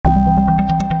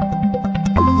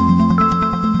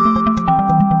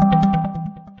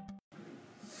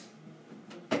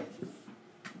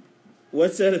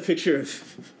What's that a picture of?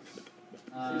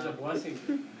 It's a blessing.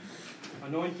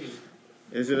 Anointing.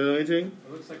 Is it anointing?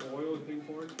 It looks like oil is being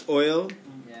poured. Oil?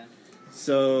 Yeah.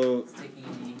 So,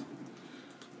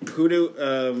 who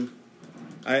do,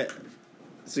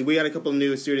 so we got a couple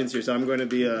new students here, so I'm going to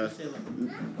be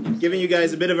giving you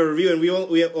guys a bit of a review, and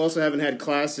we also haven't had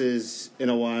classes in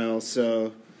a while,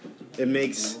 so it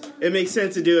makes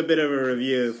sense to do a bit of a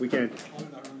review if we can.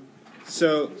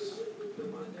 So,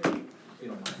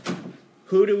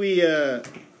 who do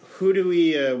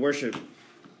we worship?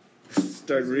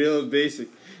 Start real basic.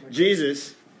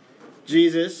 Jesus,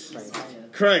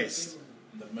 Christ,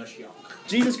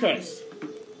 Jesus Christ.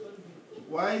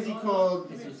 Why is he called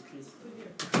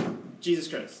Jesus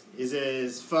Christ? Is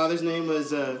his father's name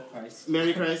was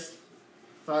Mary Christ?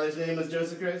 Father's name was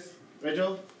Joseph Christ? Right,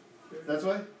 Joel? That's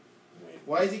why?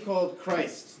 Why is he called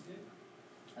Christ?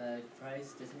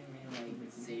 Christ, doesn't he mean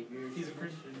like Savior? He's a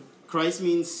Christian. Christ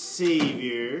means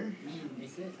Savior.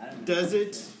 Is it? I don't know. Does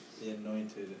it? The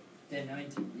anointed. The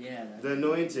anointed, yeah. The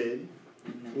anointed.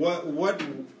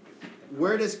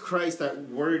 Where does Christ, that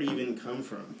word, even come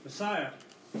from? Messiah.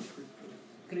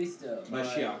 Cristo.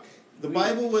 Mashiach. The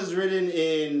Bible was written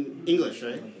in English,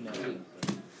 right? No.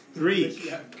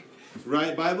 Greek.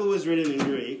 Right, Bible was written in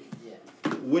Greek. Yeah.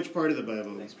 Which part of the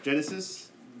Bible?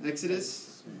 Genesis?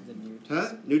 Exodus? The New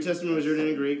Huh? New Testament was written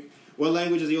in Greek. What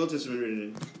language is the Old Testament written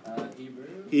in? Hebrew.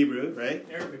 Hebrew, right?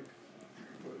 Arabic.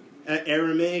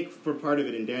 Aramaic for part of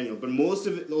it in Daniel. But most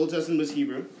of it, the Old Testament was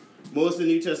Hebrew. Most of the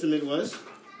New Testament was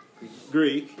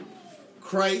Greek.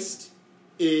 Christ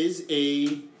is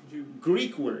a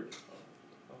Greek word.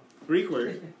 Greek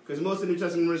word. Because most of the New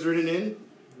Testament was written in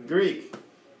Greek.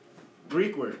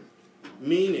 Greek word.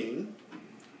 Meaning,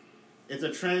 it's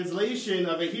a translation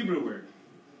of a Hebrew word.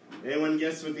 Anyone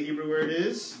guess what the Hebrew word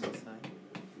is?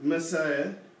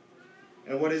 Messiah.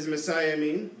 And what does Messiah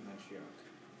mean?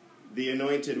 The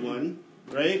anointed one,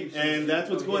 right? And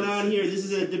that's what's going on here. This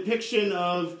is a depiction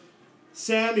of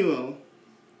Samuel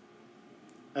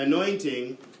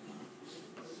anointing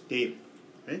David,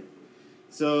 right?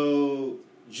 So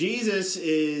Jesus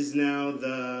is now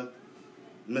the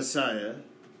Messiah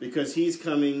because he's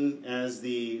coming as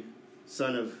the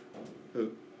son of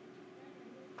who?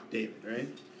 David, right?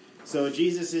 So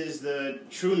Jesus is the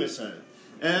true Messiah.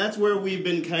 And that's where we've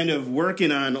been kind of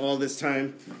working on all this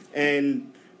time.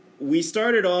 And we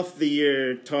started off the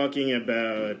year talking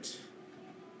about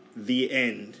the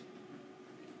end.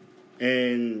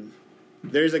 And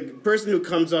there's a person who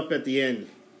comes up at the end.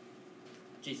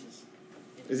 Jesus.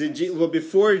 Is it well,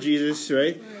 before Jesus,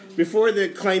 right? Before the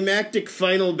climactic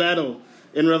final battle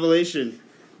in Revelation,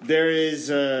 there is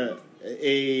a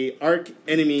arch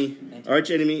enemy,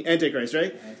 Antichrist,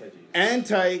 right?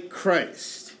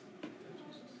 Antichrist.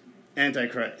 Is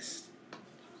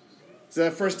that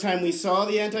the first time we saw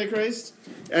the Antichrist?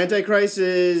 Antichrist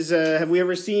is, have we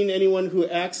ever seen anyone who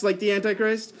acts like the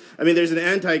Antichrist? I mean, there's an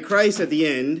Antichrist at the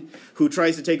end who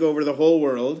tries to take over the whole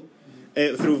world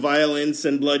through violence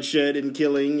and bloodshed and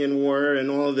killing and war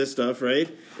and all of this stuff, right?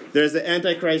 There's the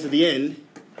Antichrist at the end.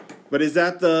 But is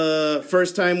that the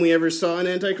first time we ever saw an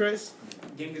Antichrist?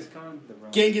 Genghis Khan.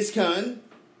 Genghis Khan.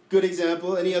 Good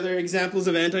example. Any other examples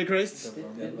of Antichrists?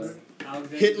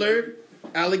 Hitler.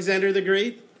 Alexander the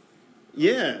Great.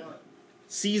 Yeah.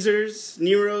 Caesars,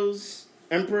 Neros,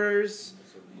 emperors,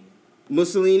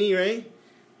 Mussolini, right?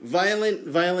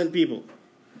 Violent people.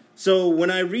 So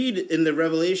when I read in the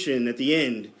Revelation at the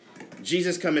end,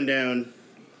 Jesus coming down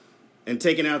and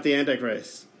taking out the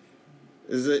Antichrist,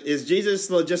 is Jesus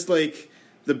just like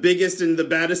the biggest and the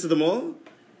baddest of them all?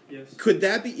 Yes. Could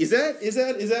that be? Is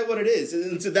that what it is?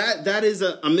 And so that is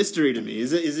a mystery to me.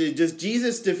 Is it just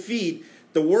Jesus defeat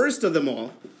the worst of them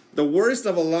all, the worst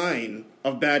of a line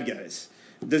of bad guys?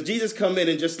 Does Jesus come in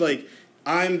and just like,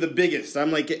 I'm the biggest,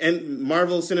 I'm like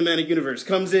Marvel Cinematic Universe,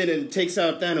 comes in and takes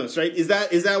out Thanos, right? Is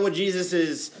that what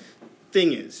Jesus's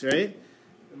thing is, right?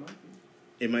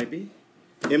 It might be.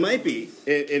 It might be.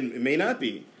 It may not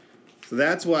be. So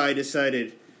that's why I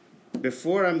decided,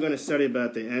 before I'm going to study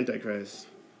about the Antichrist,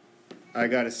 I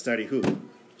got to study who? Jesus.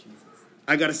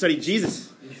 I got to study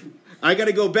Jesus. I got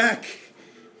to go back.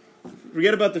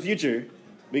 Forget about the future.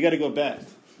 We got to go back.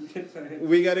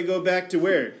 We got to go back to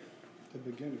where? The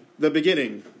beginning. The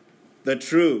beginning. The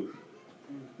true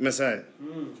Messiah.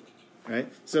 Right?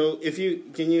 So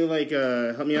can you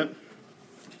help me out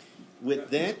with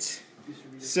that?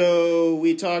 So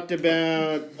we talked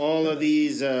about all of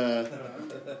these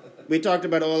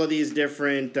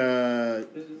different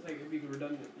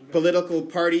political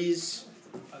parties,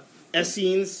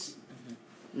 Essenes.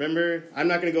 Remember? I'm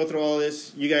not going to go through all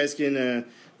this. You guys can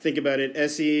think about it,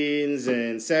 Essenes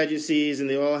and Sadducees, and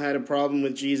they all had a problem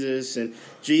with Jesus. And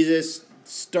Jesus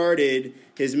started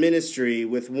his ministry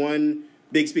with one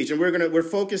big speech. And we're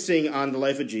focusing on the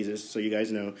life of Jesus, so you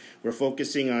guys know. We're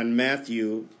focusing on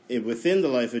Matthew within the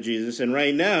life of Jesus. And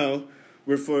right now,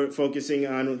 we're focusing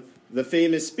on the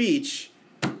famous speech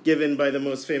given by the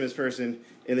most famous person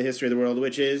in the history of the world,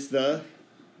 which is the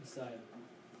Messiah.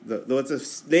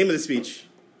 what's the name of the speech?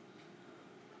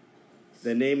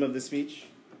 The name of the speech?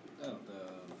 Oh,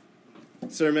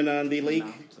 Sermon on the Lake?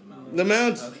 Mount. The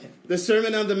Mount. Okay. The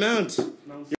Sermon on the Mount.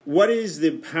 Mount. What is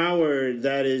the power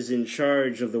that is in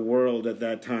charge of the world at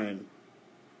that time?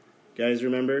 Guys,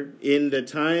 remember? In the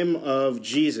time of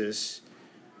Jesus,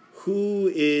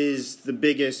 who is the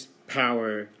biggest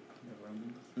power?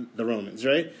 The Romans,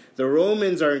 right? The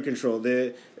Romans are in control.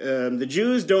 The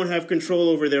Jews don't have control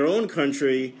over their own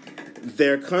country.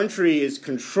 Their country is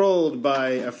controlled by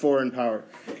a foreign power.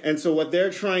 And so what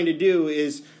they're trying to do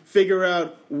is figure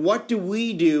out, what do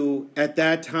we do at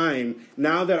that time,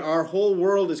 now that our whole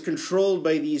world is controlled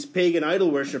by these pagan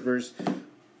idol worshippers?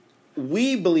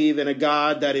 We believe in a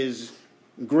God that is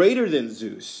greater than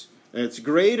Zeus. It's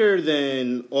greater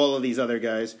than all of these other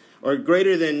guys. Or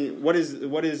greater than, what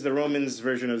is the Romans'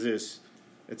 version of Zeus?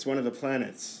 It's one of the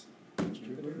planets.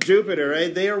 Jupiter,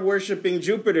 right? They are worshiping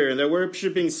Jupiter, and they're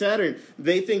worshiping Saturn.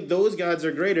 They think those gods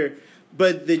are greater.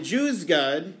 But the Jews'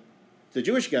 God, the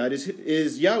Jewish God,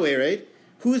 is Yahweh, right?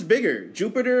 Who's bigger,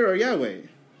 Jupiter or Yahweh?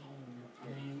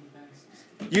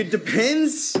 It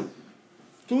depends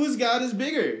whose God is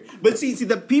bigger. But see,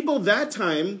 the people that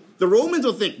time, the Romans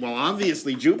will think, well,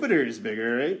 obviously Jupiter is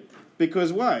bigger, right?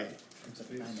 Because why?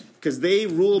 Because they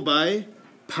rule by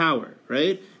power,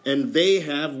 right? And they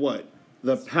have what?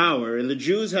 The power. And the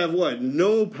Jews have what?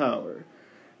 No power.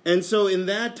 And so in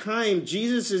that time,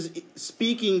 Jesus is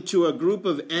speaking to a group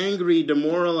of angry,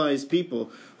 demoralized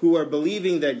people who are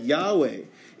believing that Yahweh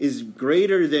is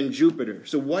greater than Jupiter.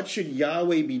 So what should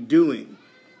Yahweh be doing?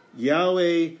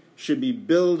 Yahweh should be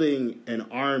building an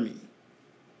army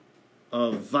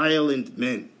of violent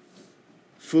men,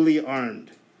 fully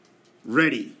armed,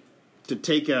 ready to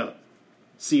take out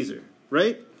Caesar,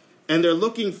 right? And they're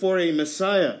looking for a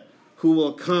Messiah who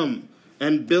will come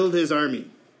and build his army,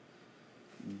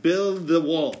 build the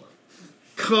wall,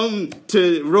 come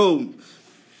to Rome,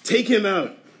 take him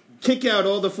out, kick out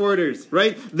all the foreigners,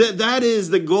 right? That is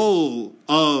the goal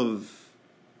of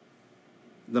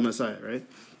the Messiah, right?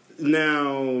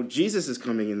 Now, Jesus is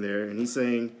coming in there, and he's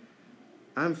saying,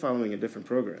 I'm following a different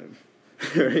program.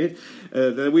 Right?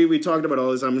 We talked about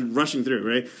all this. I'm rushing through,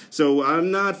 right? So I'm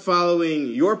not following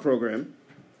your program.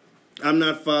 I'm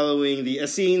not following the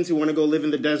Essenes who want to go live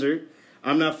in the desert.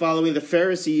 I'm not following the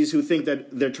Pharisees who think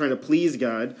that they're trying to please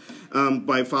God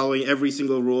by following every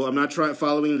single rule. I'm not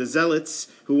following the Zealots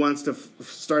who wants to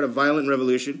start a violent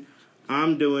revolution.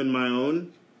 I'm doing my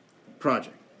own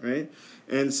project, right?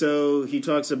 And so he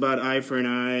talks about eye for an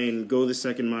eye and go the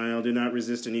second mile, do not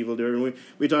resist an evildoer. And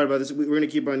we talked about this. We're going to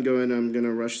keep on going. I'm going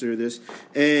to rush through this.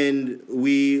 And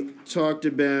we talked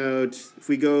about, if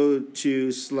we go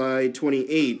to slide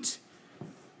 28.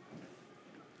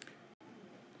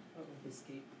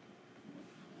 Escape.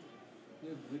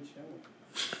 Yeah, glitch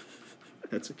out.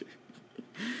 That's okay.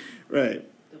 Right.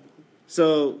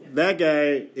 So that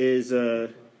guy is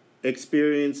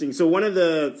experiencing. So one of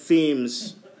the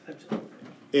themes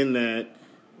in that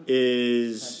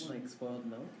is Like spoiled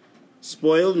milk.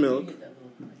 spoiled You milk. get that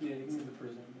little. Yeah, you can do the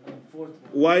prison. Fourth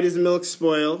one. Why does milk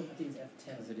spoil? I think it's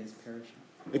F10. Because it is perishing.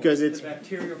 Because it's The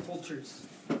bacterial cultures.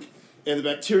 in the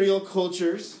bacterial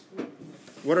cultures.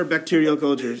 What are bacterial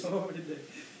cultures? Oh, what did they?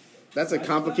 That's a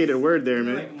complicated word there,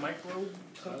 man. Like microbe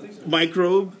something?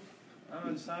 Microbe. I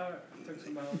don't know, sour. Took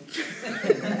some biology.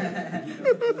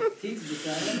 Teach the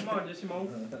guy. Come on, just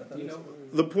you know.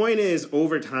 The point is,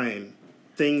 over time,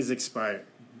 things expire.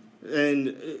 And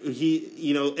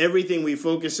everything we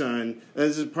focus on,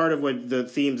 this is part of what the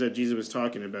themes that Jesus was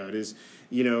talking about, is,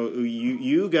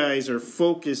 you guys are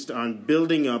focused on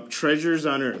building up treasures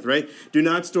on earth, right? Do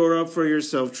not store up for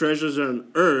yourself treasures on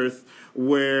earth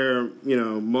where,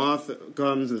 moth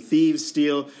comes and thieves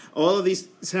steal. All of these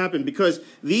happen because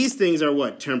these things are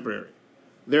what? Temporary.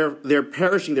 They're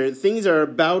perishing. Things are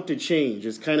about to change.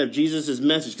 It's kind of Jesus'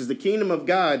 message, because the kingdom of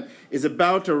God is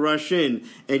about to rush in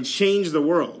and change the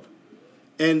world.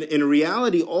 And in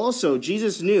reality, also,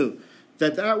 Jesus knew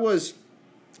that was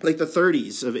like the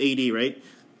 30s of AD, right?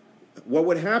 What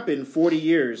would happen 40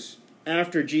 years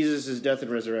after Jesus' death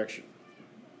and resurrection?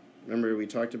 Remember we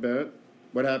talked about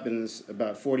what happens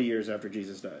about 40 years after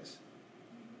Jesus dies.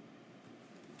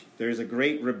 There's a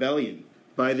great rebellion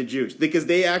by the Jews, because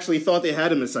they actually thought they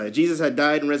had a Messiah. Jesus had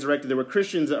died and resurrected. There were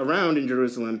Christians around in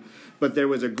Jerusalem, but there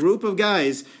was a group of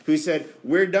guys who said,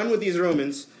 we're done with these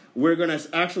Romans. We're going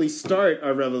to actually start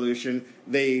our revolution.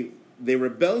 They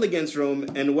rebelled against Rome,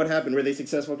 and what happened? Were they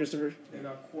successful, Christopher? They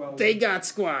got quelled. They got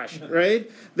squashed,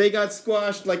 right? They got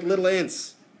squashed like little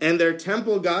ants, and their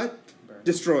temple got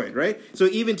destroyed, right? So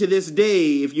even to this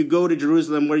day, if you go to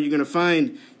Jerusalem, what are you going to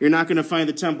find? You're not going to find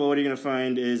the temple. What you're going to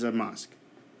find is a mosque,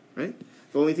 right?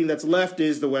 The only thing that's left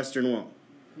is the Western Wall.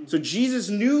 So Jesus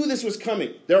knew this was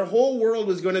coming. Their whole world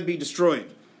was going to be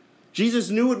destroyed. Jesus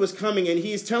knew it was coming, and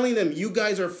he's telling them, you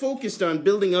guys are focused on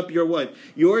building up your what?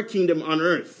 Your kingdom on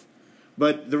earth.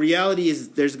 But the reality is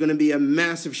there's going to be a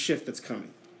massive shift that's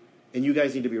coming, and you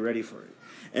guys need to be ready for it.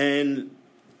 And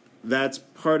that's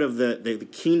part of the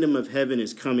kingdom of heaven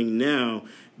is coming now.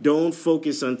 Don't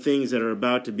focus on things that are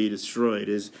about to be destroyed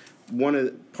is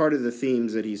part of the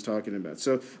themes that he's talking about.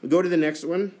 So we'll go to the next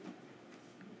one.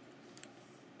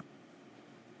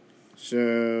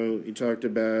 So he talked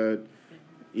about,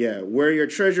 where your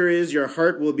treasure is, your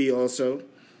heart will be also.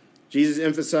 Jesus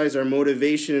emphasized our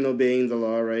motivation in obeying the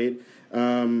law, right?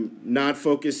 Not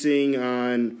focusing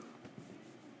on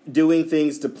doing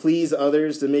things to please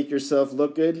others, to make yourself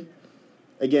look good.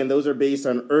 Again, those are based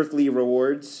on earthly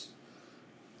rewards.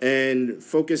 And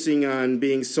focusing on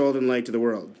being salt and light to the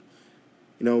world.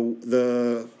 You know,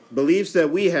 the beliefs that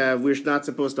we have, we're not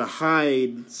supposed to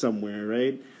hide somewhere,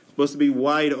 right? It's supposed to be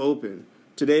wide open.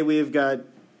 Today we've got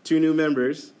 2 new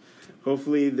members.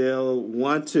 Hopefully they'll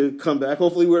want to come back.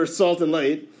 Hopefully we're salt and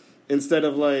light instead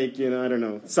of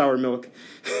sour milk,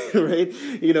 right?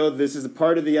 This is a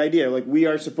part of the idea. Like we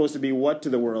are supposed to be what to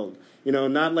the world?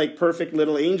 Not like perfect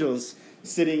little angels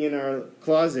sitting in our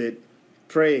closet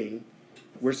praying.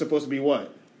 We're supposed to be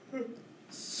what?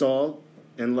 Salt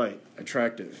and light,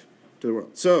 attractive to the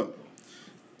world. So,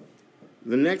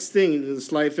 the next thing,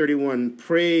 slide 31,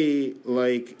 pray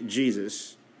like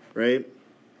Jesus, right?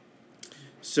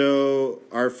 So,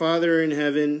 our Father in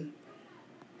heaven,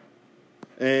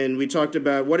 and we talked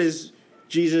about what is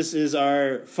Jesus is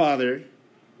our Father,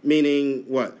 meaning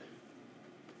what?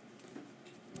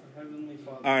 Our Heavenly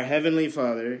Father. Our Heavenly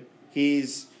Father.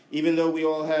 He's, even though we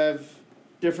all have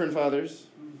different fathers,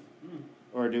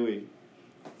 or do we?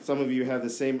 Some of you have the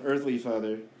same earthly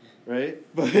father, right?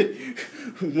 But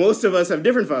most of us have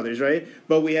different fathers, right?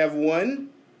 But we have one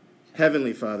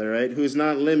heavenly Father, right? Who's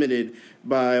not limited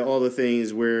by all the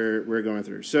things we're going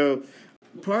through. So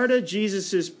part of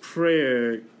Jesus'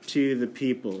 prayer to the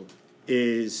people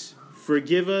is,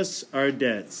 forgive us our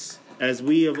debts, as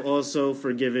we have also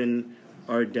forgiven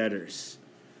our debtors.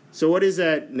 So what is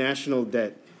that national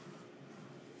debt?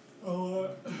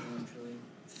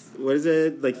 What is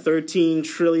it? Like 13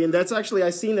 trillion. That's actually,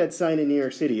 I've seen that sign in New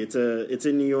York City. It's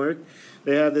in New York.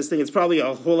 They have this thing. It's probably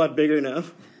a whole lot bigger now.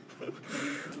 22,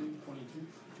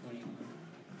 21.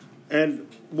 And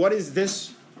what is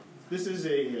this? This is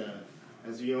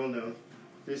as you all know,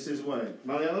 this is what?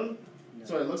 Malayalam? No.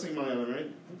 So it looks like Malayalam,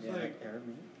 right? Looks like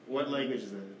Arabic. What language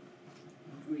is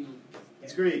that? Greek.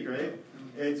 It's Greek, right?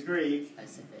 It's Greek.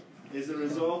 Pacific. Is the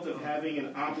result of having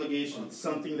an obligation,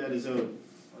 something that is owed.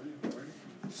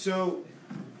 So,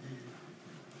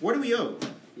 what do we owe?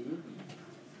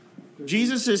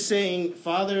 Jesus is saying,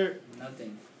 Father,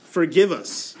 Nothing. forgive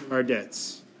us our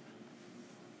debts.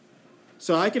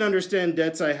 So I can understand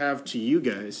debts I have to you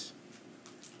guys.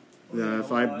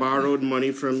 If I borrowed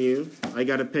money from you, I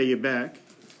got to pay you back.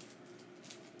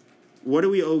 What do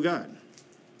we owe God?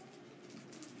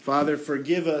 Father,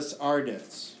 forgive us our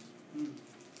debts.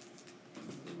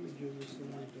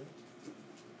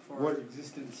 for What- our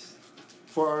existence.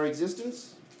 For our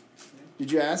existence?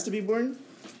 Did you ask to be born?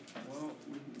 Well,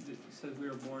 it says we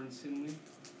were born sinly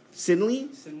Sinly?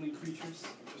 creatures.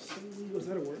 Was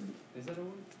that a word? Is that a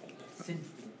word?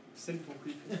 Sinful. Sinful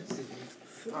creatures.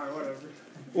 Alright, whatever.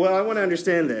 Well, I want to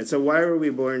understand that. So why were we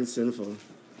born sinful?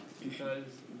 Because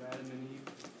of Adam and Eve.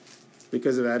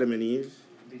 Because of Adam and Eve?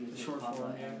 Because Short of Papa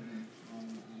form,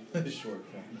 and Short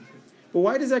form. But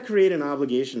why does that create an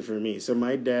obligation for me? So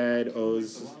my dad The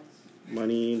owes laws.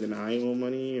 money, then I owe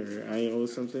money, or I owe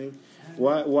something?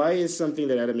 Why is something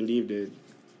that Adam and Eve did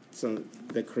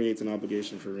that creates an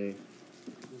obligation for me?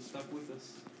 It's stuck with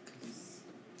us.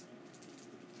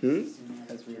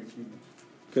 Because we are human.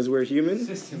 Because we're human?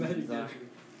 Systematic.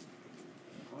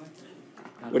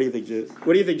 What do you think, Joe?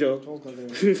 What do you think, Joe?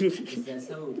 That's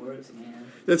how it works,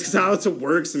 man. That's how it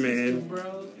works, man.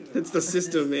 Bro, That's the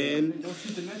system, man. Don't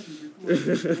shoot the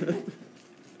messenger.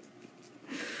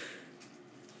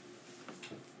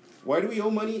 Why do we owe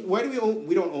money? Why do we owe?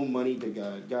 We don't owe money to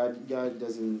God. God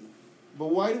doesn't. But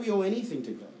why do we owe anything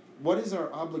to God? what is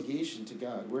our obligation to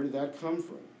God? Where did that come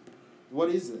from? What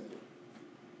is that?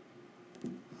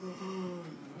 I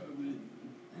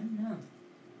don't know.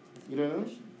 You don't know?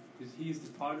 Because he's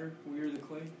the potter, we are the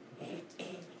clay.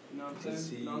 You know what I'm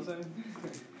saying?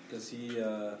 Because he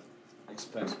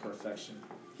expects perfection.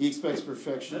 He expects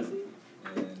perfection. Does he?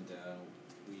 And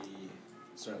we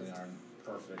certainly aren't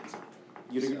perfect.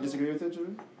 You disagree with that,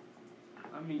 Jimmy?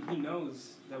 I mean, he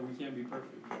knows that we can't be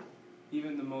perfect.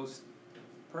 Even the most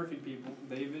perfect people,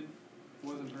 David,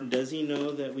 wasn't perfect. Does he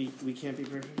know that we can't be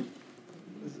perfect?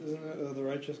 Isn't that the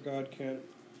righteous God can't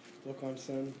look on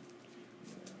sin?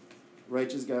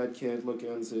 Righteous God can't look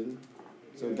on sin,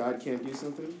 so Yeah. God can't do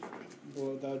something?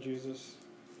 Well, without Jesus,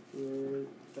 we're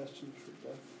destined for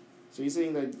death. So you're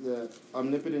saying that the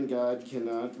omnipotent God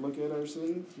cannot look at our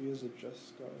sin? He is a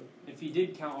just God. If he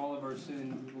did count all of our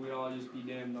sins, we'd all just be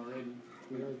damned already.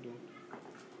 We are doomed.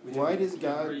 We'd Why have does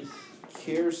God grace.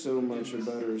 care so much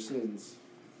about our sins?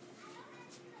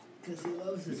 Because he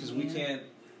loves us. Because we can't.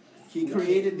 He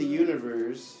created the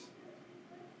universe.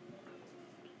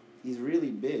 He's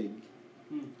really big.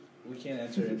 We can't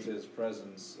enter into his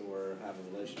presence or have a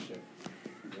relationship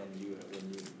when you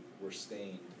were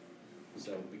stained.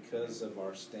 So because of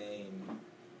our stain,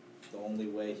 the only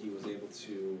way he was able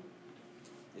to,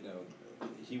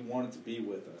 he wanted to be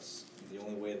with us. The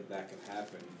only way that could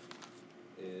happen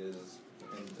is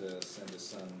for him to send his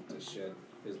son to shed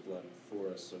his blood for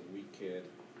us so we could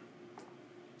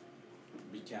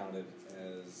be counted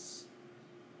as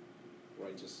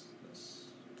righteousness.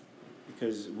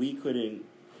 Because we couldn't.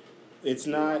 It's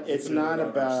not We couldn't love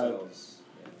about. ourselves.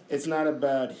 Yeah. It's not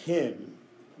about him.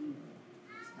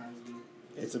 It's not you.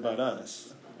 It's about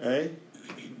us, right?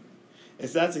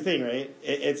 That's the thing, right?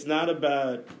 It's not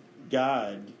about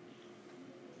God,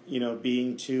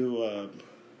 being too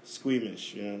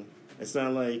squeamish. It's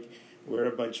not like we're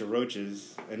a bunch of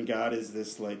roaches and God is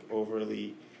this like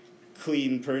overly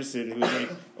clean person who's like,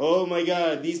 oh my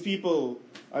God, these people,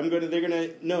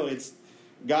 no, it's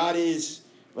God is,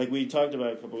 like we talked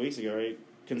about a couple of weeks ago, right?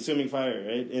 Consuming fire,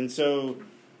 right? And so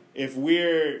if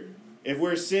we're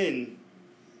sinful,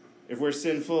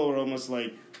 we're almost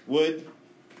like wood,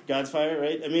 God's fire,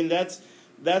 right? I mean, that's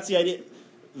the idea.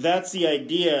 That's the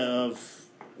idea of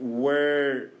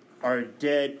where our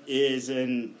debt is,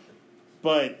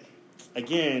 but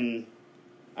again,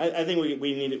 I think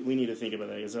we need to think about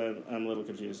that because I'm a little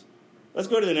confused. Let's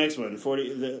go to the next one,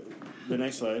 the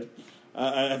next slide.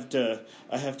 I have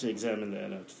to examine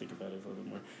that. I have to think about it a little bit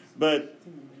more. But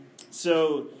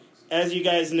so, as you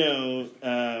guys know,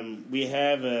 we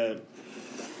have a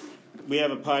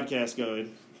podcast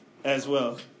going as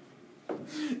well,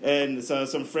 and so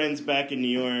some friends back in New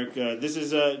York. This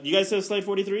is you guys have slide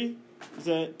 43? Is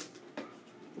that the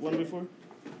one before?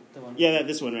 The one. Yeah,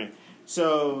 this one, right?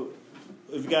 So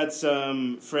we've got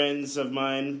some friends of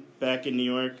mine back in New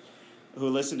York who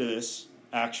listen to this.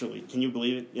 Actually, can you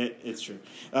believe it? Yeah, it's true.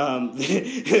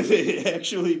 They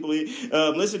actually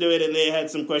listen to it, and they had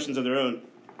some questions of their own.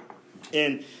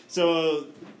 And so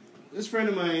this friend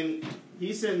of mine,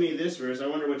 he sent me this verse. I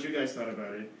wonder what you guys thought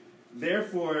about it.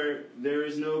 Therefore, there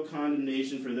is no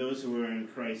condemnation for those who are in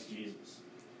Christ Jesus.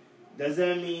 Does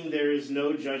that mean there is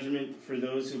no judgment for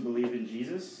those who believe in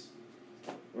Jesus?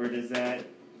 Or does that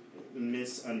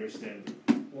misunderstand?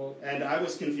 Well, And I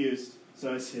was confused,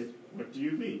 so I said, what do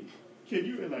you mean? Can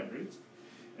you elaborate?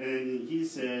 And he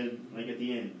said, like at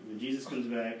the end, when Jesus comes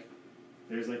back,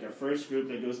 there's like a first group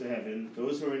that goes to heaven.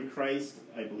 Those who are in Christ,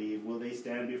 I believe, will they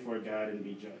stand before God and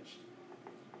be judged?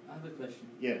 I have a question.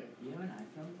 Yeah. You have an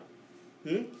iPhone?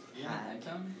 Hmm? You have an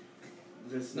iPhone?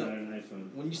 This is not an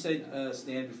iPhone. When you say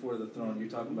stand before the throne, you're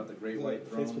talking about the great white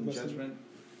throne Facebook Messenger. judgment?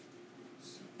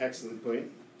 Excellent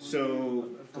point. So,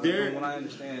 From there... what I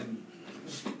understand,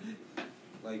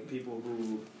 like people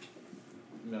who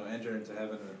enter into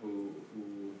heaven or who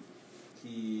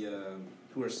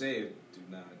are saved do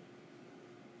not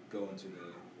go into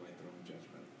the white throne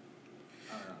judgment.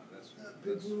 I don't know.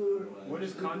 That's what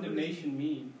does condemnation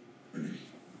mean?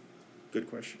 Good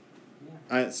question.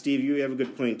 Yeah. Steve, you have a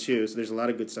good point too, so there's a lot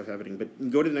of good stuff happening.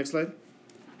 But go to the next slide.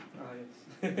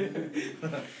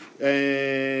 Yes.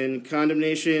 And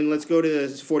condemnation, let's go to the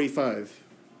 45.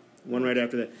 One right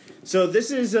after that. So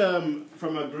this is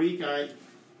from a Greek,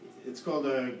 it's called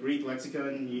a Greek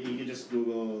lexicon. You can just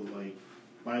Google like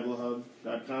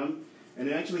BibleHub.com. And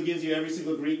it actually gives you every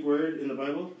single Greek word in the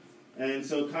Bible. And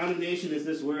so condemnation is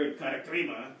this word,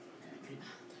 katakrima,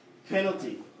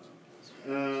 penalty.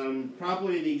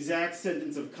 Probably the exact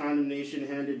sentence of condemnation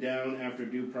handed down after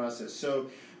due process. So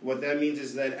what that means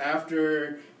is that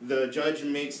after the judge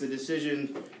makes the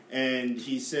decision and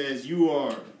he says, you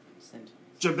are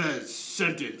Jabez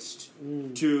sentenced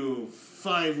to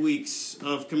 5 weeks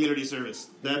of community service.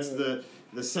 That's the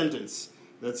sentence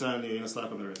that's on you.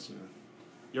 Slap on the wrist.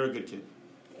 You're a good kid.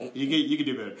 You could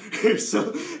do better.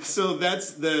 so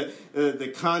that's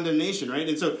the condemnation, right?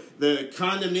 And so the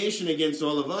condemnation against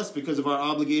all of us because of our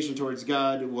obligation towards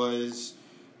God was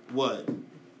what?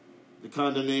 The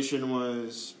condemnation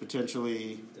was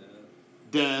potentially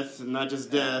death, and not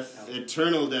just death,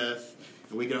 eternal death.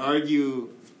 And we could argue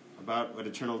about what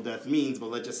eternal death means,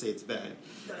 but let's just say it's bad.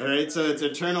 All right, so it's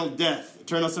eternal death,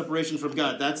 eternal separation from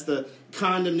God. That's the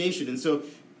condemnation. And so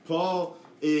Paul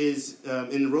is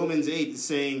in Romans 8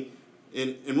 saying,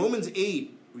 in Romans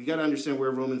 8, we got to understand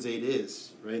where Romans 8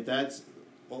 is, right? That's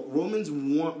Romans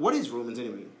 1. What is Romans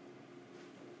anyway?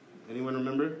 Anyone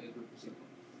remember?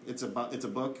 It's a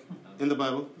book in the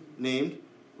Bible named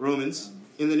Romans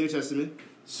in the New Testament.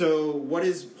 So what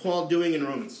is Paul doing in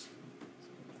Romans?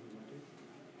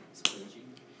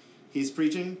 He's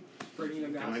preaching. Bringing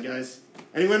the Come gospel. on, guys.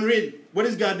 Anyone read? What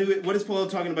does God do? What is Paul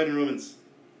talking about in Romans?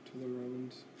 To the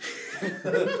Romans.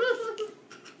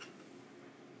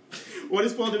 What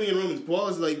is Paul doing in Romans? Paul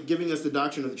is like giving us the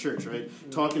doctrine of the church, right?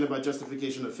 Talking about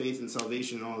justification of faith and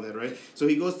salvation and all that, right? So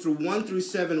he goes through 1 through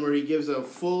 7 where he gives a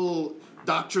full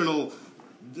doctrinal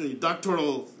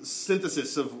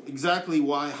synthesis of exactly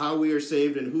how we are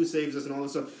saved and who saves us and all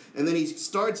this stuff. And then he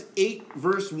starts 8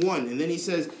 verse 1, and then he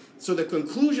says, so the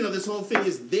conclusion of this whole thing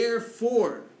is,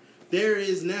 therefore, there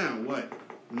is now, what?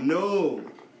 No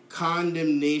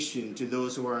condemnation to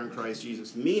those who are in Christ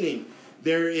Jesus. Meaning,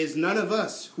 there is none of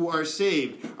us who are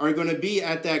saved are going to be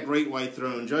at that great white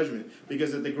throne judgment.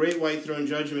 Because at the great white throne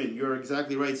judgment, you're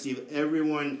exactly right, Steve,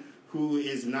 everyone who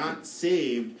is not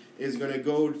saved is going to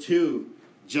go to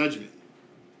judgment.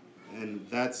 And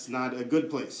that's not a good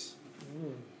place.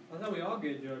 I thought we all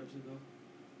get judged,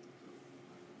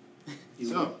 though.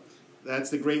 So,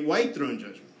 that's the great white throne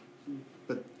judgment.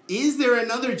 But is there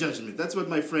another judgment? That's what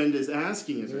my friend is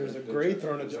asking. There's a great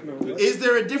throne of judgment. Is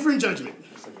there a different judgment?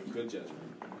 It's like a good judgment.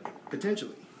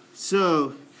 Potentially.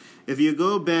 So, if you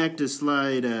go back to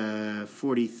slide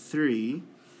 43,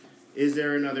 is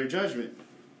there another judgment?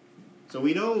 So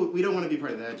we know we don't want to be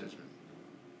part of that judgment.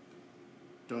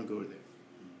 Don't go there.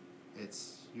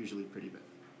 It's usually pretty bad.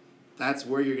 That's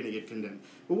where you're going to get condemned.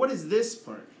 But what is this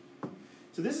part?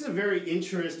 So this is a very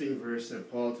interesting verse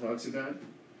that Paul talks about.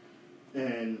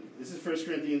 And this is 1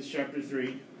 Corinthians chapter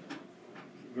 3,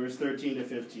 verse 13 to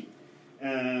 15.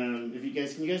 If you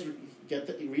guys, can you guys get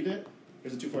that? Read that? Or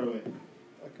is it too far away?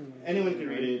 Anyone can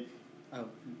read it. Oh,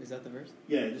 is that the verse?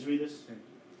 Yeah, just read this.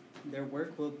 Their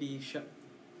work will be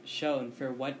shown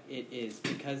for what it is,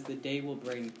 because the day will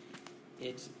bring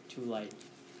it to light.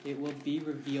 It will be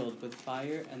revealed with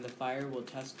fire, and the fire will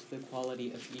test the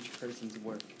quality of each person's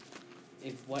work.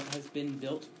 If what has been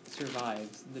built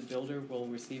survives, the builder will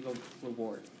receive a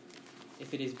reward.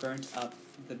 If it is burnt up,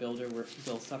 the builder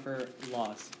will suffer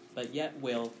loss, but yet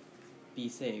will be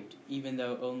saved, even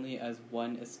though only as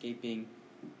one escaping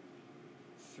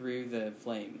through the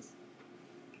flames.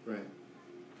 Right.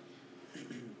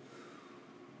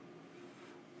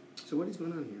 So what is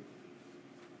going on here?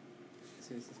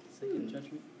 So is this the second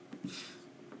judgment?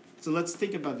 So let's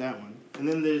think about that one. And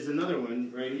then there's another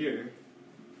one right here.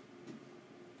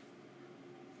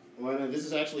 Well, no, this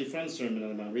is actually Friend's sermon on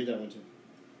the Mount. Read that one too.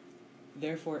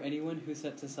 Therefore, anyone who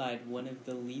sets aside one of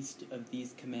the least of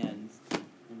these commands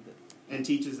And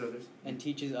teaches others. and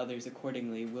teaches others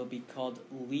accordingly will be called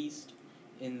least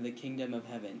in the kingdom of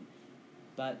heaven.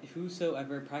 But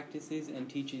whosoever practices and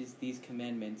teaches these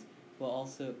commandments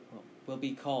will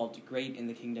be called great in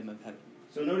the kingdom of heaven.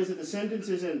 So notice that the sentence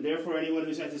isn't, therefore anyone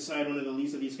who sets aside one of the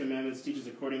least of these commandments, teaches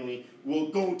accordingly, will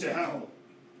go to hell.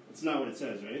 That's not what it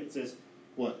says, right? It says,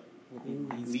 what? Will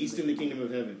be Least in the kingdom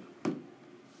of heaven.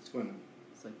 What's going on?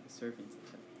 It's like the servants of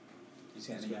heaven. He's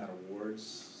handing out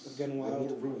awards. It's getting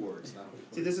wild. Rewards, not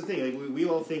rewards. See, that's the thing. Like, we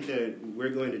all think that we're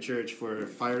going to church for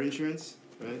fire insurance,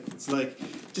 right? It's like,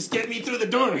 just get me through the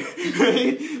door,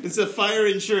 right? It's a fire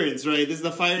insurance, right? This is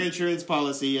the fire insurance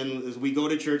policy, and we go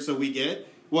to church so we get,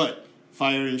 what?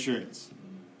 Fire insurance.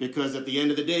 Because at the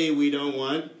end of the day, we don't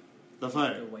want the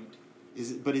fire. They're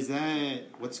white. But is that,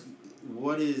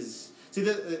 what is... See,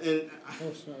 that, and...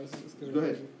 Oh, sorry. This is Go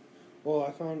ahead. Well,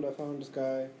 I found this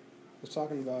guy was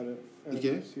talking about it, and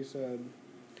Okay. he said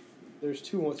there's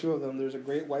two of them. There's a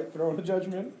great white throne of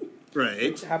judgment,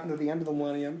 Right. which happened at the end of the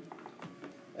millennium,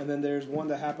 and then there's one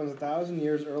that happens 1,000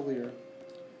 years earlier,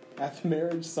 at the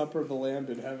marriage supper of the Lamb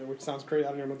in heaven, which sounds crazy. I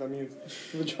don't even know what that means.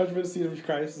 The judgment seat of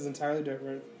Christ is entirely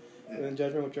different than the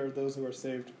judgment which are those who are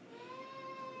saved.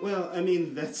 Well, I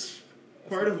mean, that's...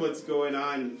 part of what's going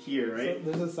on here, right?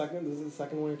 So this is the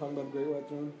second one you're talking about, the Great White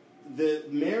Throne. The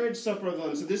marriage supper of the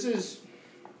Lamb. So this is,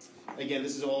 again,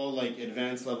 this is all like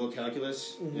advanced level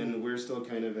calculus, and we're still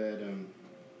kind of at,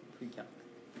 Pre-calc.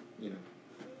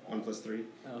 1 plus 3,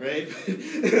 Oh. right?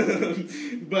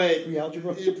 But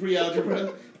Pre-algebra.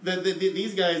 Pre-algebra.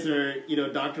 These guys are,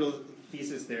 doctoral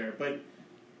thesis there, but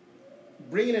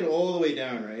bringing it all the way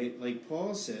down, right? Like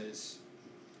Paul says,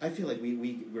 I feel like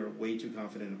we're way too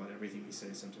confident about everything we say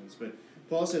sometimes, but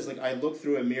Paul says, like, I look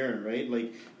through a mirror, right?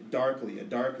 Like, darkly, a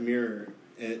dark mirror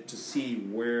to see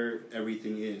where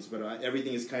everything is, but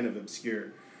everything is kind of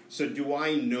obscure. So do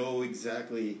I know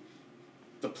exactly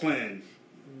the plan?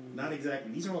 Not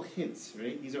exactly. These are all hints,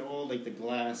 right? These are all like the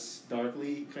glass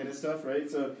darkly kind of stuff, right?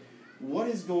 So what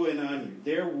is going on here?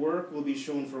 Their work will be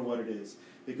shown for what it is,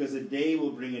 because the day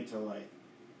will bring it to light.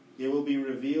 It will be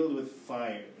revealed with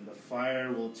fire, and the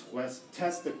fire will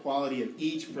test the quality of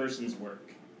each person's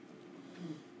work.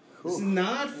 It's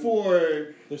not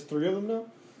for... There's 3 of them now?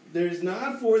 There's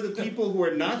not for the people who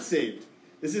are not saved.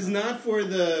 This is not for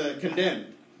the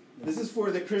condemned. This is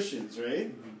for the Christians,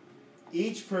 right?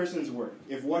 Each person's work.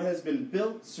 If what has been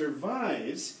built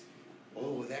survives,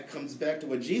 that comes back to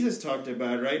what Jesus talked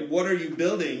about, right? What are you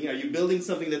building? Are you building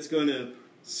something that's going to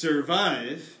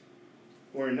survive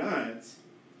or not?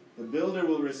 The builder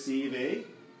will receive a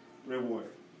reward.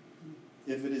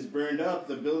 If it is burned up,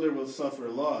 the builder will suffer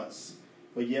loss,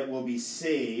 but yet will be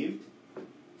saved.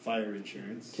 Fire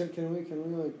insurance. Can we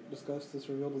like discuss this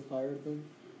revealed with fire thing?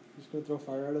 Just gonna throw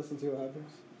fire at us and see what happens.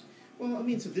 Well, I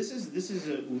mean, so this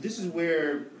is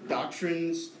where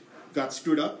doctrines got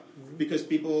screwed up because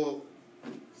people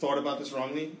thought about this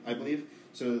wrongly, I believe.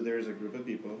 So there's a group of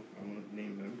people, I won't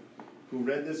name them, who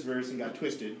read this verse and got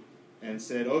twisted and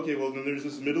said, okay, well then there's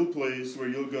this middle place where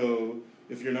you'll go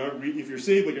if you're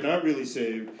saved but you're not really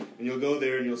saved, and you'll go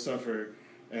there and you'll suffer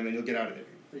and then you'll get out of there.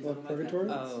 What, purgatory?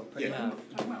 Oh, Yeah.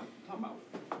 Talk about.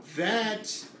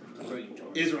 That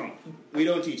is wrong. We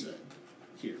don't teach that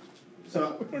here.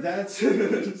 So that's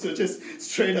so just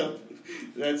straight up.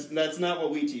 That's not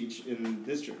what we teach in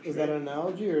this church. Is that an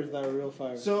analogy or is that a real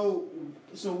fire? So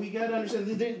we gotta understand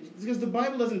because the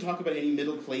Bible doesn't talk about any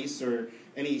middle place or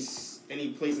any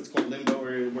place that's called limbo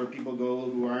where people go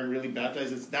who aren't really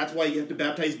baptized. That's why you have to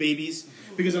baptize babies,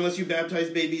 because unless you baptize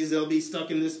babies, they'll be stuck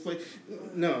in this place.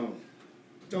 No,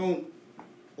 don't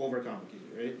overcomplicate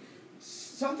it. Right?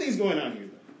 Something's going on here,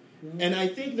 though, and I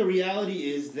think the reality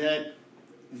is that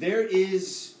there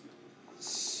is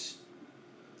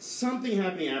something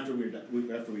happening after we die,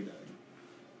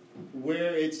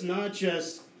 where it's not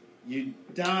just you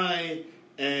die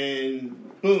and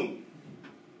boom.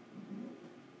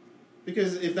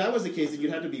 Because if that was the case, then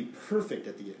you'd have to be perfect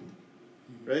at the end,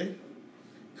 right?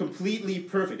 Completely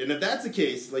perfect. And if that's the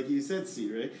case, like you said,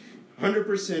 C, right?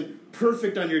 100%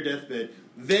 perfect on your deathbed,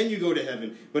 then you go to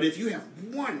heaven. But if you have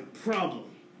one problem,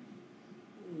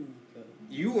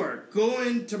 you are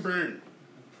going to burn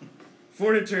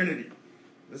for eternity.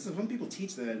 This is when people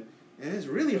teach that, and it's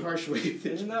a really harsh way of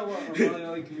thinking. Isn't that what our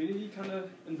Valley community kind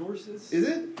of endorses? Is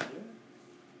it? Yeah.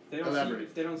 They don't Elaborate.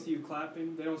 if they don't see you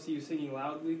clapping, they don't see you singing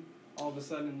loudly, all of a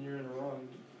sudden you're in a wrong.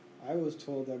 I was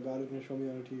told that God is going to show me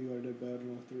on a TV what I did bad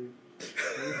in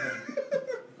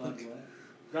all 3.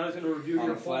 God is going to review On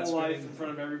your a flat whole life screen? in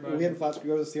front of everybody. We had flat screen.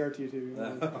 Go to the CRT TV.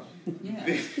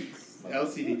 Yeah.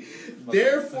 LCD.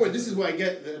 Therefore, this is why I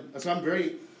get. So I'm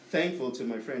very thankful to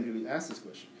my friend who asked this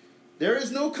question. There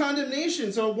is no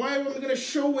condemnation, so why am I going to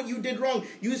show what you did wrong?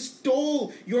 You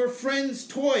stole your friend's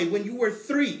toy when you were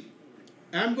 3.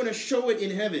 I'm going to show it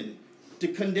in heaven to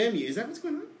condemn you. Is that what's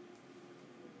going on?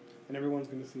 And everyone's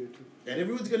going to see it too. And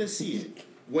everyone's going to see it,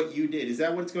 what you did. Is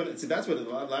that what's going on? So that's what a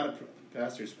lot of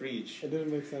pastors preach. It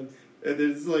didn't make sense. And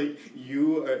it's like,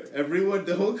 you are, everyone,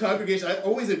 the whole congregation, I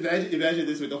always imagine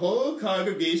this way, the whole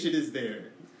congregation is there.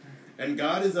 And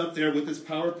God is up there with his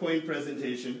PowerPoint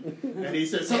presentation, and he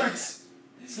says, "Select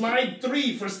slide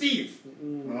 3 for Steve."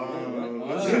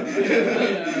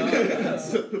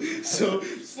 So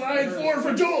slide 4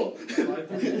 for Joel.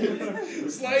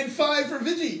 Slide 5 for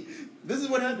Vigi. This is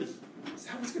what happened. Is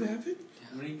that what's going to happen?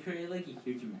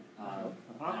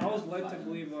 I was led to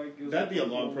believe like it was That'd be a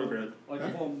long program. like a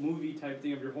whole movie type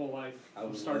thing of your whole life,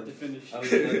 from start to finish. I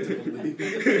was led to believe.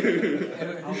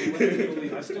 I was led to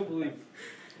believe. I still believe.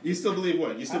 You still believe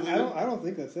what? You still believe it? I don't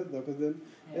think that's it though, because then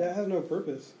it has no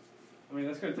purpose. I mean,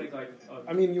 that's gonna take like.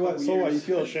 I mean, you what? couple So what? You years.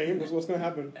 feel ashamed? What's going to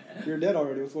happen? You're dead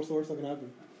already. What's the worst that can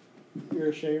happen? You're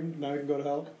ashamed. Now you can go to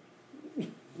hell.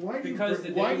 Why do you Because burn, the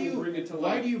day why do will you bring it to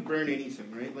why life. do you burn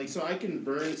anything, right? Like, so I can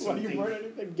burn Why do something. you burn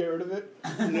anything? Get rid of it.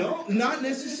 No, not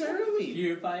necessarily.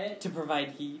 Purify it. To provide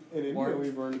heat. In India, Warmth. we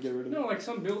burn to get rid of it. No, like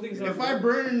some buildings. If are I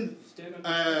burn stand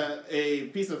on a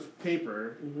piece of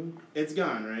paper, Mm-hmm. it's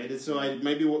gone, right? And so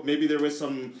maybe there was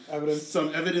some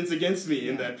evidence against me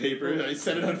in that paper, and I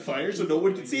set it on fire so no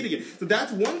one could see it again. So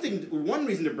that's one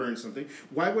reason to burn something.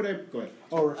 Why would I go ahead?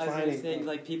 Oh, I was gonna refining. say,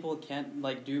 like, people can't,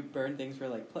 like, burn things for,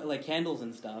 like candles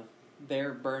and stuff.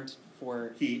 They're burnt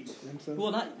for, Heat, Incense?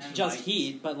 well, not And just lights.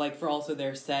 heat, but, like, for also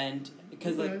their scent.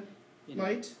 Because, like, Okay. you know,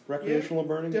 light, Recreational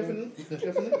burning. definitely.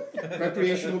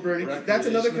 Recreational burning. That's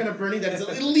another kind of burning that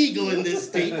is illegal in this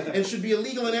state and should be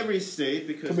illegal in every state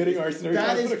because Committing arson every that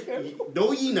time is, you put a candle.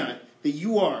 know ye not that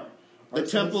you are the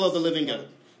Arson temple is- of the living God.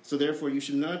 So therefore, you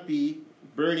should not be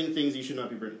burning things you should not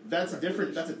be burning. That's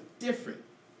different. That's a different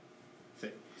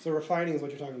thing, So refining is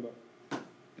what you're talking about.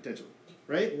 potentially,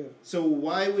 right? Yeah. So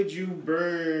why would you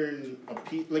burn a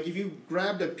piece? Like if you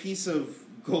grabbed a piece of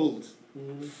gold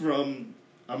Mm-hmm. from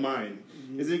a mine,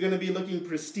 is it going to be looking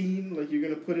pristine? Like you're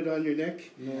going to put it on your neck?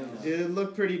 No. It'll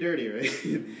look pretty dirty, right?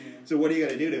 So what do you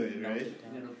got to do to it, melt right? it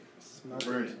down. It'll Smell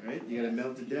Burn it, right? You got to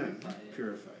melt it down, Purify it.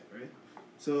 purify it, right?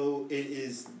 So it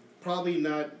is probably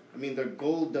not. I mean, the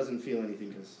gold doesn't feel anything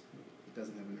because it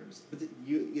doesn't have a nervous. But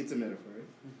it's a metaphor, right?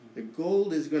 Mhm. The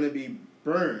gold is going to be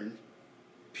burned,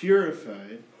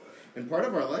 purified, and part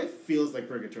of our life feels like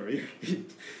purgatory.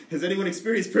 Has anyone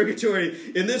experienced purgatory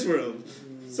in this world?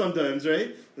 Sometimes,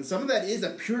 right? And some of that is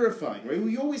a purifying, right?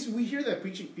 We hear that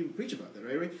people preach about that,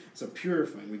 right? It's a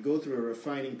purifying. We go through a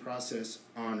refining process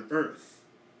on earth,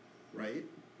 right?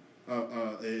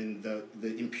 And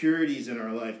the impurities in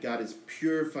our life, God is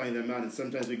purifying them out, and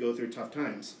sometimes we go through tough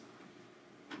times.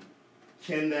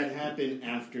 Can that happen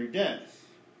after death?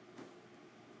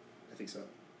 I think so.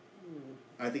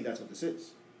 I think that's what this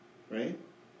is, right?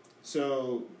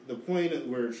 So the point that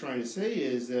we're trying to say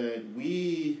is that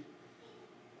we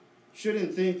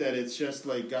shouldn't think that it's just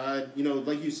like God,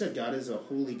 like you said, God is a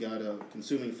holy God, a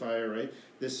consuming fire, right?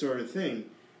 This sort of thing.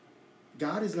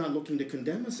 God is not looking to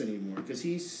condemn us anymore because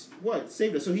He's,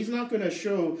 saved us. So He's not going to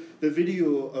show the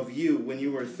video of you when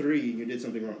you were 3 and you did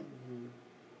something wrong,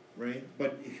 right?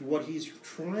 But what He's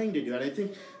trying to do, and I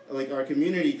think like our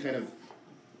community kind of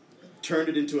turned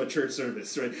it into a church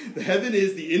service, right? Heaven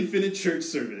is the infinite church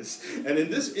service. And in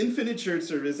this infinite church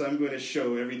service, I'm going to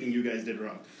show everything you guys did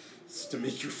wrong. It's to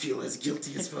make you feel as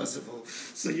guilty as possible.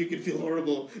 So you can feel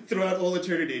horrible throughout all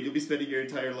eternity. You'll be spending your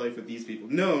entire life with these people.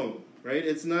 No, right?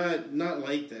 It's not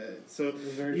like that. So,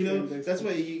 that's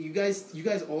why you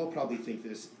guys all probably think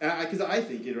this. Because I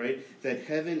think it, right? That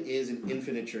heaven is an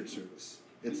infinite church service.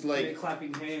 It's like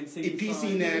clapping hands, singing PC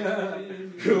songs.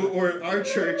 neck or our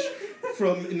church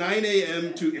from 9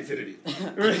 a.m. to infinity,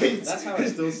 right? That's how I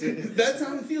still see it. That's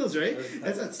how it feels, right?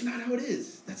 That's not how it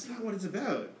is. That's not what it's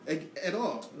about at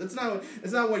all. That's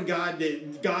not what God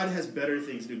did. God has better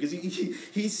things to do because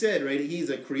he said, right?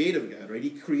 He's a creative God, right? He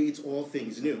creates all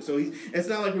things new. So it's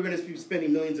not like we're going to be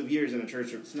spending millions of years in a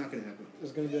church. It's not going to happen.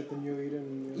 It's going to be like the New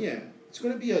Eden. Yeah. It's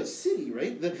going to be a city,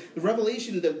 right? The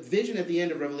Revelation, the vision at the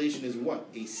end of Revelation is what?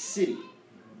 A city.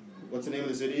 What's the name of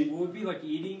the city? Would it be like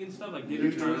eating and stuff, like New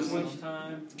dinner time, Jerusalem?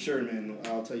 lunchtime? Sure, man.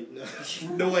 I'll tell you.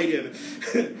 No idea.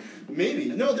 Maybe.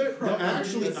 No,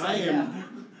 actually, I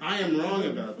am wrong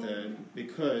about that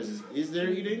because is there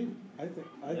eating? I think.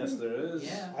 Yes, there is.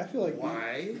 Yeah. I feel like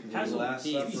Why? The Last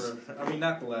Supper. I mean,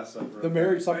 not the Last Supper. the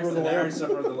marriage supper of the The marriage Lamb.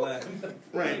 supper of the Lamb.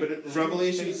 Right, but in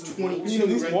Revelation 22, You know, at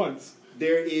least right, once.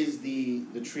 there is the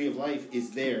tree of life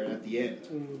is there at the end.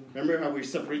 Mm. Remember how we're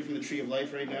separated from the tree of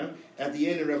life right now? At the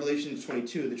end of Revelation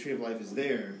 22, the tree of life is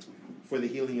there for the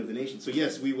healing of the nation. So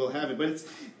yes, we will have it, but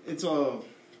it's all See,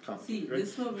 complicated, right? this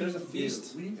is what we There's need a to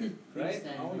feast, do. We need to right? fix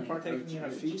that Aren't we in, partaking in a our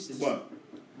church. feast? What?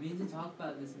 We need to talk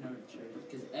about this in our church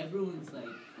because everyone's like,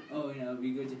 oh,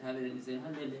 we go to heaven and say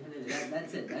hallelujah.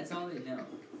 That's it. That's all they know.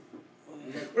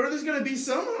 Or there's going to be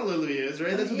some hallelujahs,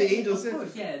 right? That's what the angel Of said.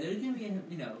 course, yeah. There's gonna be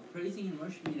praising and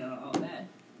worshiping and all that,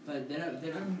 but they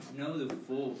don't know the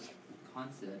full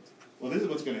concept. Well, this is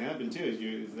what's going to happen too.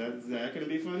 Is that going to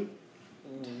be fun?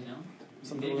 You know.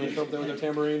 Some people are going to show up there with their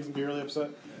tambourines and be really upset.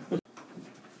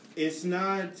 It's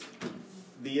not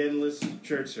the endless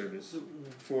church service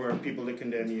for people to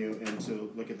condemn you and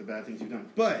to look at the bad things you've done.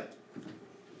 But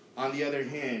on the other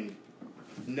hand,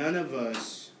 none of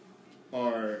us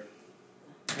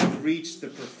have reached the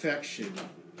perfection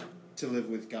to live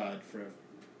with God forever.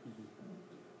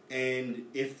 And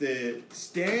if the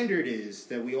standard is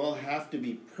that we all have to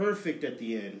be perfect at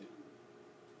the end,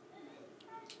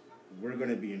 we're going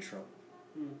to be in trouble.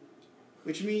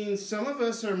 Which means some of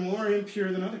us are more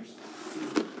impure than others.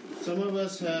 some of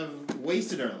us have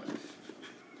wasted our life.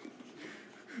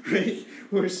 Right?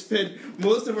 We're spent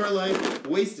most of our life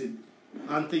wasted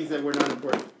on things that were not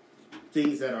important,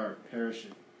 things that are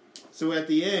perishing. So at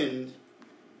the end,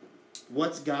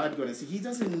 what's God going to see? He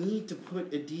doesn't need to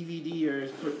put a DVD or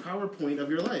put PowerPoint of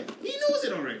your life. He knows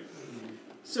it already.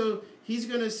 So he's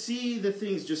going to see the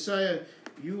things. Josiah,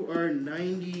 you are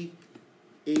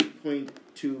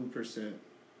 98.2%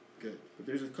 good. But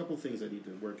there's a couple things I need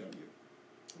to work on you.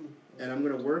 And I'm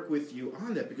going to work with you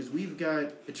on that because we've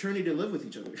got eternity to live with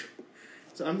each other.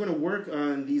 So I'm going to work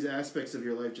on these aspects of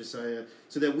your life, Josiah,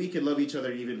 so that we can love each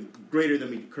other even greater than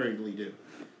we currently do.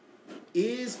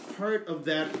 Is part of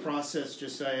that process,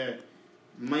 Josiah,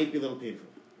 might be a little painful.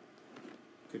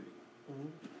 Could be.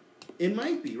 It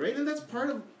might be, right? And that's part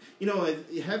of,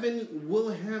 heaven will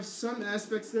have some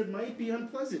aspects that might be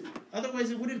unpleasant.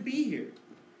 Otherwise, it wouldn't be here.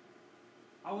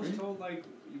 I was told,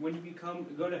 when you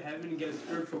go to heaven and get a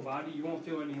spiritual body, you won't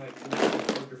feel any, connection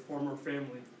with your former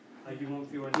family. You won't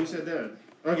feel any... Who said that?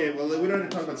 Okay, well, we don't have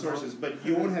to talk about sources, but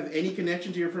you won't have any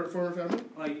connection to your former family?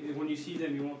 When you see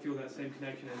them, you won't feel that same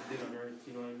connection as you did on Earth,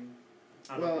 you know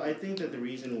what I mean? I think that the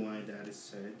reason why that is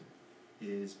said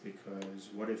is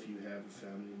because what if you have a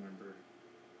family member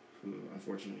who,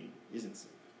 unfortunately, isn't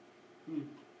saved?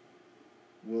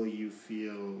 Will you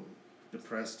feel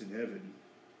depressed in heaven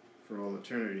for all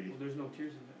eternity? Well, there's no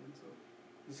tears in heaven, so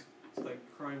it's like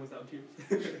crying without tears.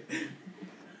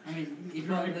 I mean, if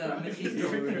all the Amachis are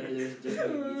over there, there's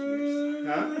definitely tears.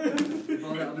 Huh? If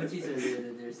all the Amachis are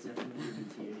there, there's definitely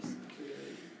tears.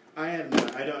 I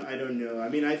don't know. I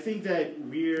mean, I think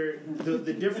that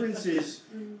the difference is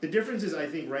I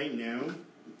think right now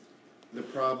the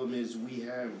problem is we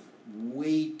have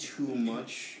way too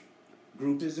much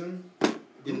groupism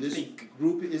in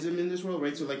this world,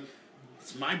 right? So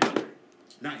it's my brother,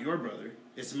 not your brother.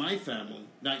 It's my family,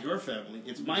 not your family.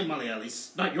 It's my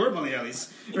Malayalis, not your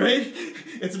Malayalis, right?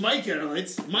 It's my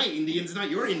Keralites, my Indians, not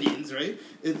your Indians, right?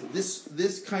 It's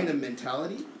this kind of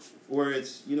mentality, or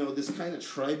it's this kind of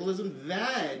tribalism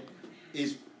that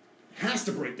has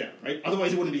to break down, right?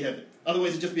 Otherwise, it wouldn't be heaven.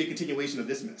 Otherwise, it'd just be a continuation of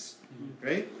this mess,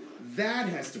 right? That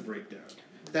has to break down.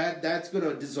 That's going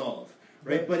to dissolve.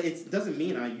 Right, but it doesn't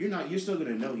mean you're still going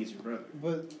to know he's your brother.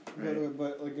 But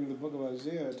in the book of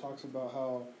Isaiah, it talks about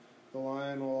how the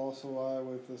lion will also lie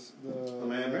with the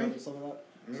lamb, right? And stuff like that.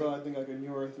 Mm-hmm. So I think a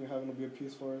new earth, new heaven will be a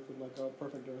peaceful earth and a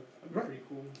perfect earth. That'd be pretty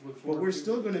cool. But we're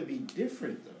still going to be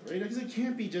different, though, right? Because it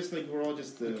can't be just we're all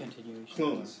just the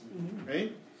clones,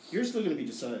 right? You're still going to be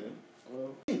Josiah.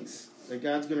 Things that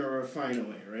God's going to refine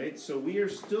away, right? So we are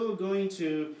still going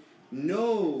to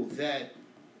know that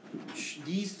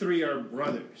these three are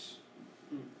brothers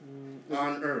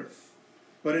on earth.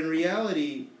 But in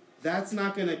reality, that's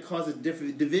not going to cause a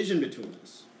division between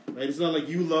us. Right? It's not like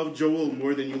you love Joel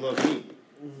more than you love me.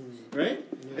 Right?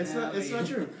 Yeah. It's not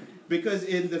true. Because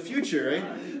in the future, right,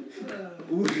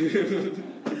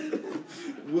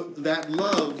 that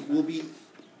love will be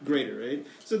greater, right?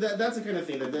 So that's the kind of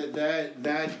thing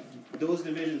that those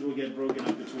divisions will get broken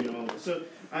up between all of us. So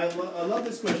I love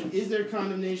this question. Is there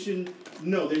condemnation?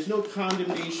 No, there's no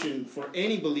condemnation for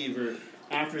any believer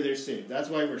after they're saved. That's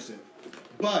why we're saved.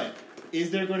 But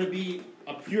is there going to be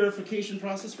a purification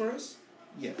process for us?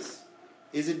 Yes.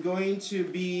 Is it going to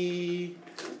be...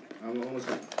 I'm almost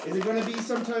done. Is it going to be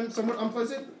sometimes somewhat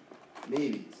unpleasant?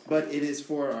 Maybe. But it is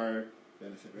for our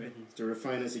benefit, right? It's to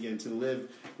refine us again, to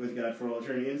live with God for all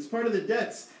eternity. And it's part of the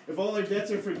debts. If all our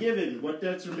debts are forgiven, what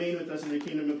debts remain with us in the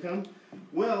kingdom to come?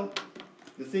 Well,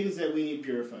 the things that we need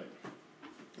purified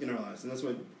in our lives. And that's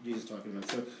what Jesus is talking about.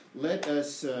 So let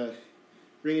us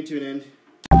bring it to an end.